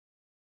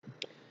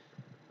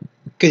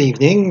Good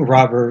evening,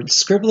 Robert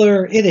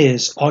Scribbler. It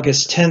is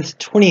August 10th,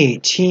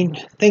 2018.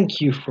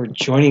 Thank you for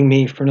joining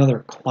me for another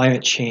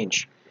climate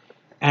change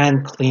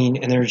and clean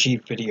energy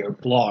video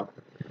blog.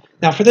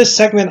 Now for this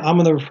segment, I'm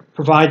going to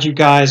provide you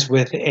guys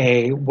with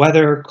a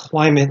weather,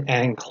 climate,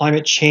 and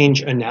climate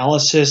change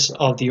analysis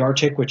of the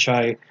Arctic, which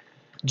I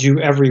do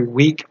every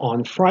week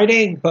on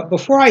Friday. But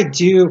before I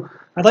do,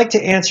 I'd like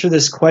to answer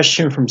this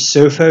question from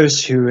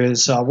Sophos, who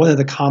is one of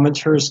the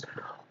commenters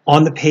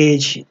on the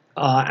page,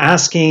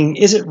 asking,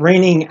 is it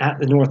raining at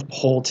the North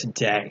Pole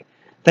today?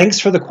 Thanks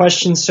for the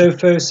question,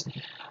 Sophos.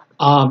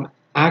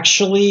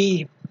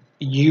 Actually,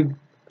 you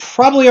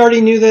probably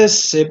already knew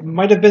this. It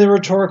might have been a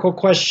rhetorical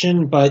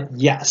question, but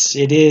yes,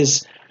 it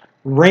is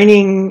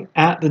raining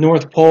at the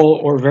North Pole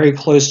or very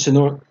close to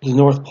the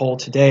North Pole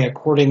today,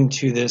 according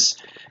to this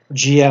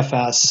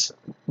GFS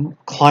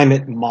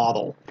climate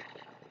model.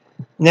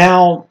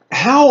 Now,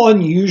 how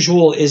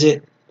unusual is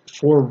it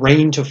for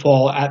rain to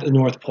fall at the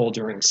North Pole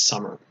during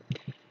summer?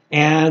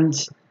 And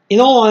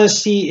in all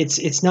honesty,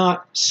 it's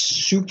not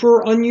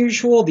super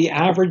unusual. The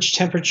average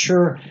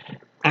temperature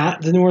at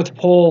the North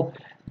Pole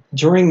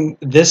during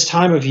this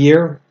time of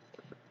year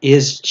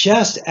is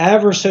just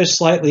ever so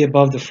slightly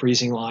above the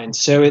freezing line.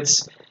 So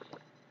it's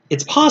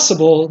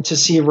possible to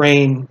see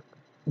rain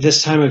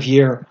this time of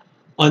year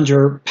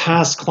under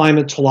past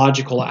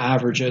climatological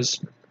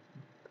averages,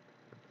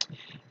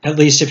 at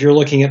least if you're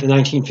looking at the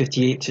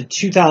 1958 to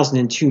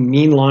 2002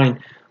 mean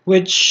line,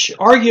 which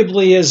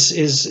arguably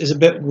is a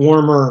bit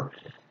warmer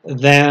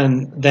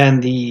than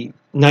the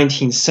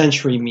 19th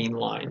century mean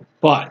line.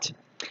 But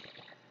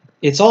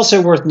it's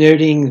also worth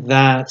noting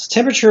that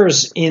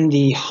temperatures in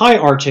the high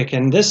Arctic,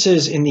 and this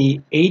is in the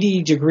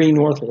 80-degree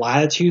north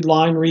latitude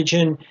line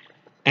region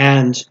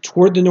and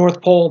toward the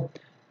North Pole,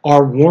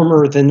 are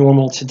warmer than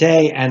normal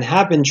today and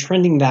have been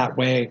trending that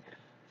way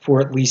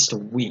for at least a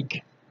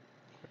week.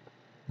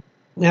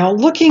 Now,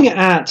 looking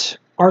at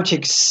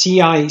Arctic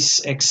sea ice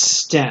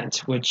extent,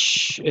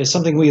 which is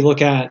something we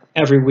look at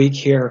every week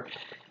here,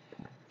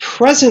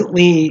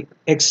 presently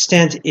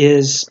extent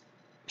is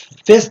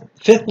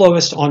fifth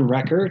lowest on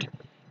record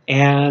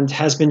and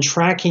has been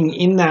tracking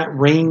in that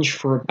range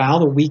for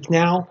about a week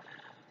now.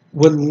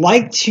 Would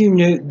like to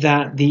note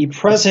that the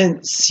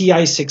present sea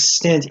ice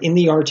extent in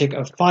the Arctic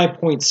of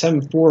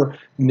 5.74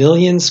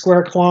 million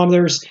square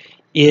kilometers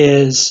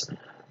is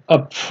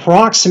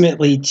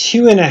approximately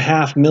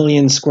 2.5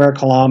 million square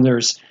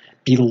kilometers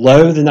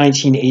below the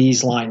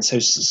 1980s line, so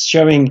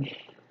showing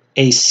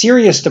a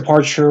serious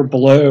departure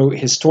below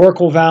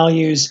historical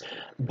values,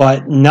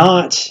 but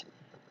not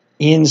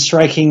in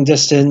striking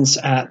distance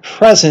at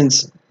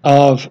present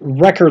of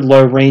record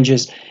low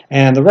ranges.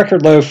 And the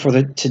record low for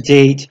to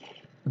date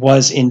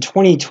was in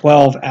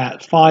 2012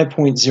 at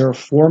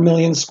 5.04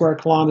 million square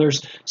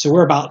kilometers, so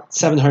we're about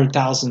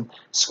 700,000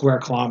 square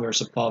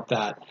kilometers above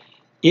that.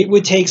 It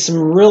would take some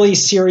really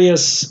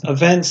serious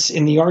events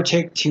in the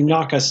Arctic to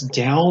knock us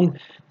down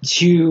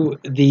to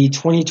the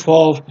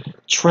 2012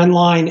 trend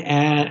line,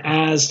 and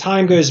as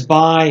time goes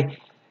by,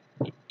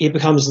 it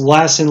becomes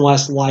less and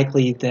less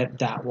likely that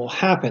that will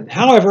happen.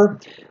 However,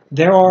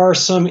 there are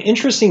some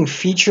interesting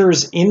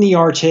features in the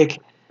Arctic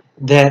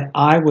that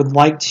I would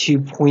like to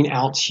point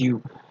out to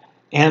you.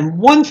 And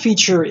one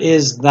feature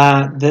is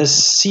that this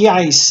sea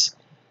ice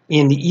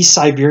in the East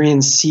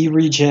Siberian Sea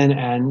region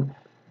and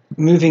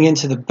moving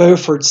into the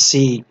Beaufort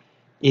Sea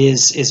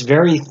is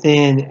very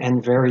thin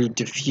and very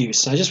diffuse.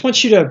 So I just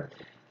want you to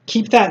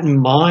keep that in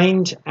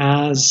mind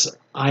as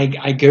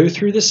I go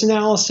through this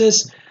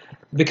analysis,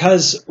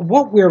 because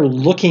what we're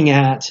looking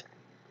at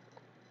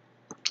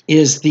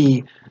is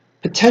the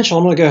potential.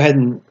 I'm going to go ahead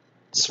and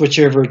switch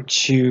over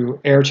to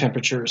air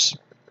temperatures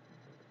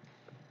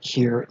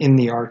here in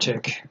the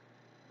Arctic.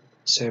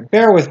 So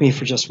bear with me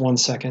for just 1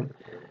 second.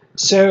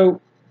 So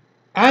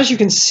as you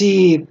can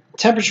see,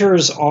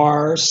 temperatures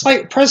are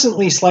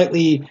presently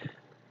slightly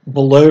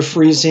below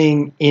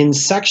freezing in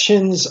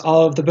sections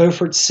of the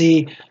Beaufort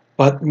Sea,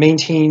 but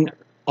maintain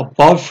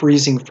above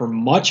freezing for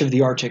much of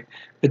the Arctic,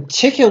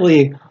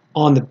 particularly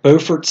on the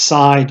Beaufort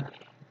side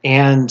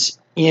and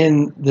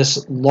in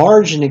this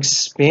large and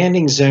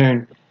expanding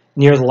zone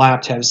near the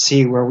Laptev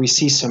Sea, where we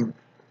see some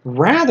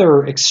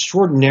rather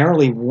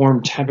extraordinarily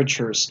warm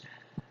temperatures.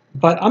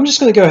 But I'm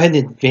just going to go ahead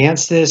and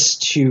advance this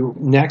to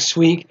next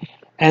week.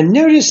 And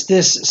notice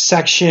this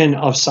section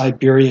of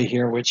Siberia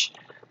here, which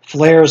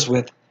flares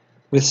with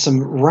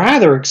some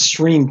rather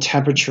extreme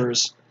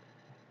temperatures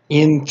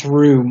in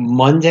through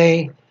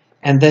Monday,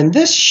 and then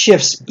this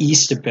shifts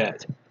east a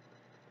bit,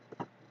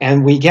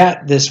 and we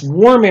get this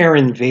warm air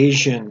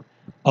invasion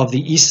of the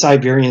East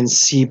Siberian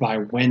Sea by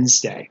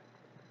Wednesday.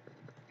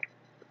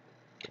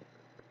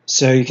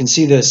 So you can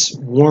see this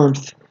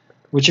warmth,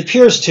 which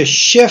appears to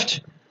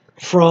shift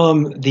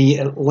from the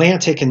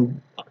Atlantic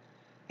and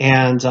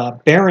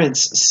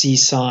Barents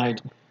seaside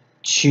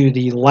to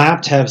the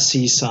Laptev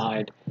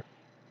seaside,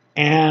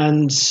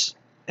 and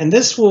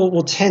this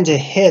will tend to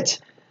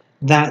hit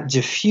that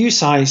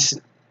diffuse ice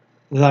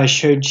that I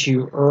showed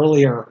you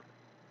earlier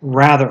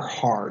rather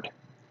hard.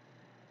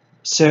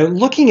 So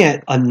looking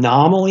at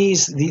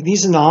anomalies,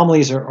 these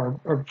anomalies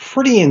are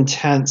pretty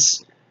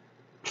intense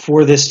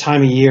for this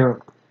time of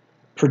year.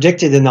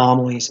 Predicted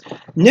anomalies.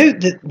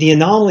 Note that the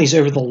anomalies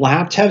over the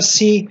Laptev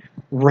Sea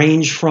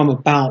range from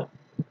about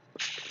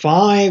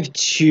 5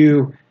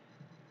 to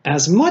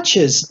as much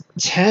as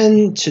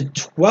 10 to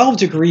 12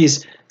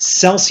 degrees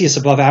Celsius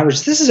above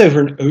average. This is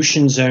over an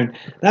ocean zone.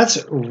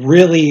 That's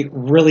really,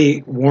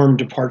 really warm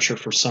departure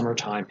for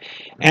summertime.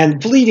 And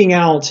bleeding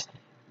out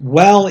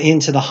well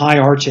into the high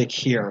Arctic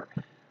here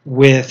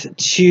with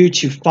 2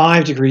 to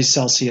 5 degrees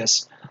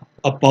Celsius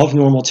above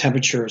normal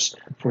temperatures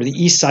for the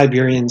East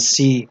Siberian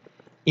Sea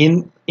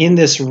in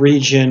this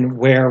region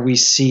where we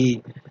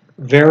see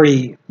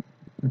very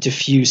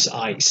diffuse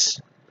ice.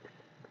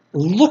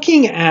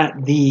 Looking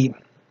at the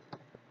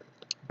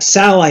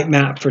satellite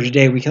map for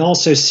today, we can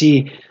also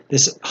see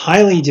this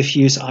highly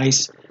diffuse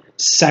ice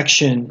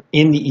section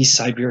in the East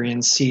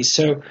Siberian Sea.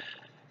 So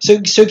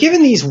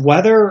given these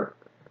weather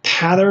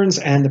patterns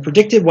and the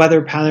predicted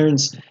weather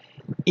patterns,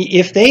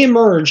 if they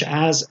emerge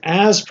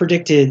as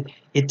predicted,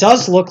 it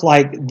does look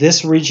like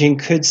this region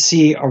could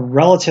see a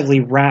relatively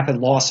rapid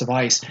loss of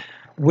ice,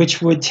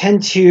 which would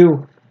tend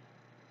to,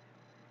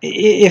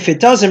 if it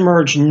does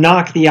emerge,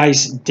 knock the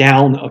ice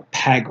down a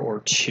peg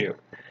or two.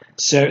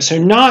 So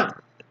not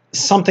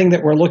something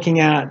that we're looking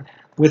at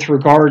with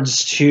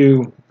regards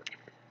to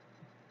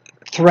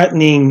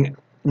threatening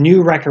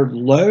new record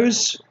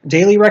lows,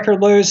 daily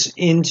record lows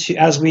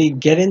as we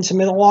get into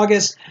middle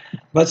August,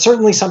 but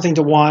certainly something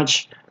to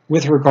watch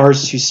with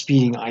regards to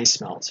speeding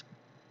ice melt.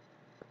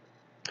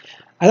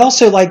 I'd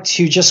also like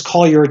to just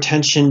call your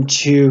attention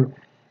to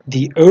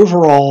the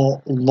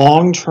overall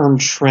long-term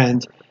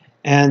trend.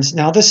 And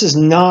now this is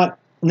not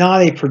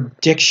a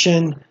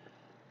prediction.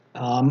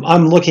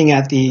 I'm looking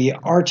at the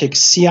Arctic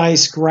sea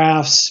ice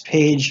graphs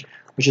page,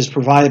 which is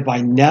provided by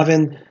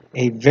Nevin,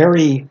 a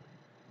very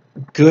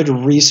good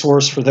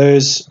resource for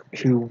those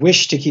who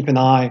wish to keep an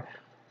eye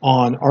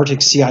on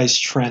Arctic sea ice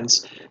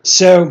trends.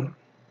 So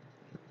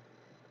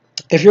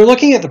if you're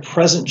looking at the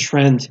present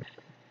trend,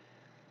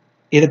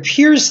 it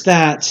appears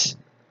that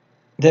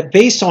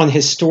based on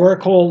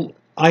historical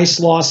ice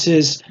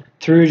losses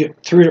through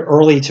to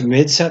early to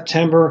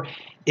mid-September,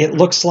 it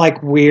looks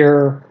like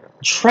we're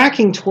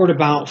tracking toward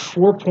about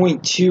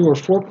 4.2 or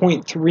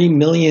 4.3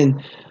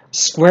 million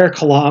square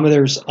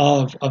kilometers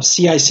of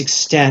sea ice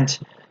extent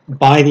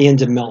by the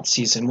end of melt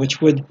season, which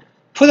would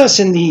put us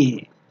in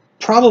the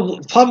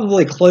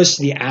probably close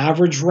to the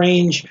average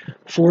range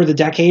for the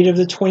decade of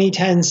the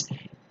 2010s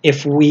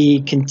if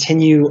we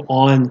continue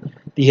on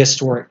the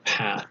historic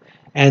path.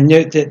 And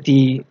note that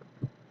the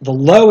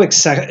low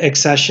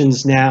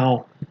accessions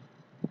now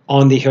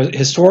on the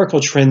historical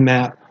trend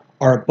map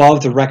are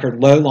above the record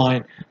low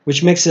line,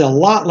 which makes it a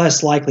lot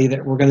less likely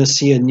that we're going to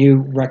see a new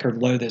record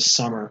low this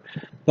summer.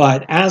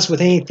 But as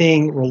with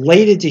anything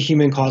related to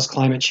human-caused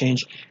climate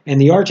change,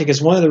 and the Arctic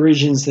is one of the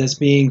regions that's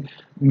being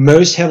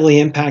most heavily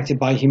impacted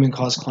by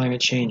human-caused climate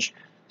change,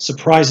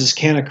 surprises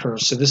can occur.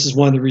 So this is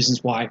one of the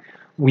reasons why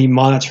we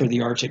monitor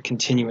the Arctic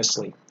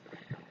continuously.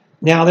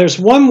 Now, there's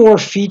one more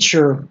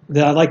feature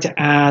that I'd like to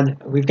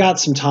add. We've got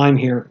some time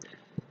here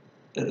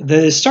that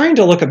is starting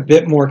to look a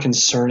bit more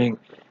concerning.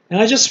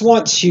 And I just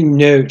want to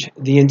note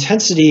the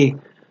intensity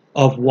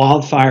of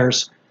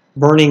wildfires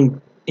burning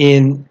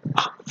in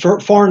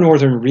far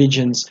northern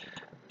regions,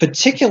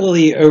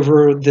 particularly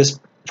over this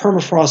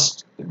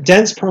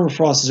dense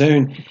permafrost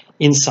zone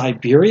in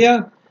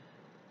Siberia,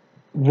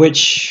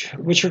 which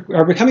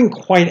are becoming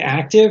quite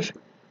active.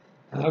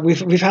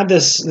 We've had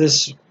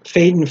this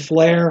fade and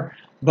flare,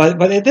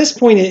 but at this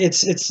point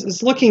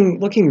it's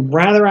looking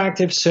rather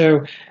active.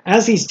 So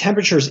as these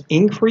temperatures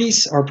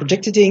are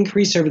predicted to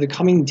increase over the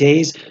coming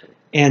days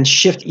and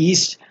shift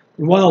east,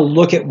 we want to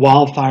look at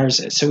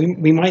wildfires. So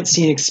we might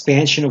see an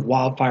expansion of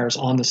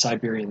wildfires on the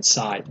Siberian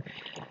side.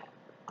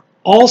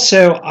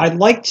 Also, I'd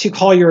like to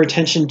call your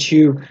attention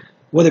to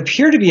what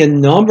appear to be a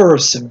number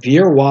of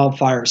severe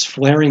wildfires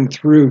flaring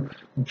through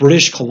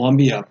British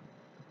Columbia.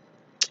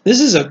 This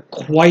is a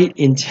quite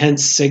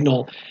intense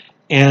signal,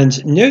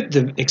 and note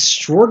the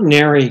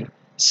extraordinary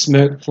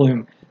smoke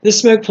plume. This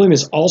smoke plume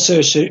is also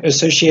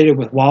associated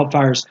with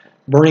wildfires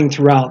burning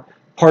throughout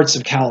parts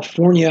of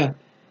California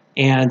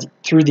and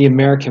through the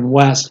American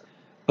West.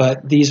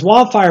 But these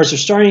wildfires are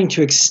starting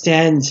to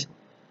extend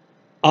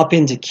up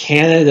into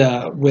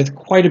Canada with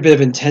quite a bit of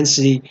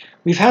intensity.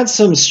 We've had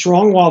some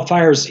strong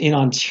wildfires in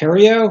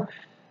Ontario.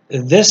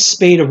 This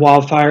spate of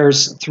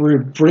wildfires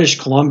through British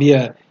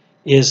Columbia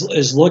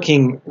is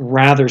looking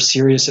rather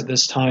serious at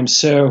this time.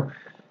 So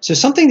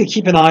something to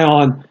keep an eye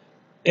on.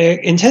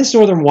 Intense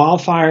northern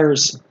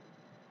wildfires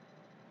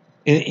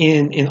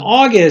in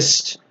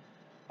August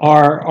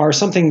are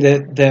something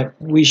that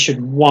we should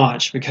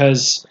watch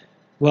because,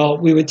 well,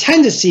 we would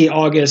tend to see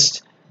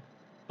August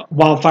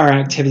wildfire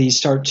activity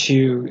start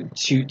to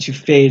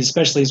fade,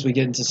 especially as we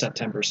get into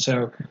September.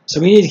 So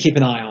we need to keep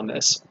an eye on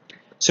this.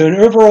 So an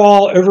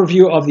overall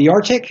overview of the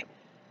Arctic.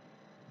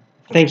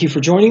 Thank you for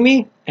joining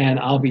me, and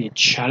I'll be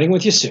chatting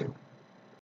with you soon.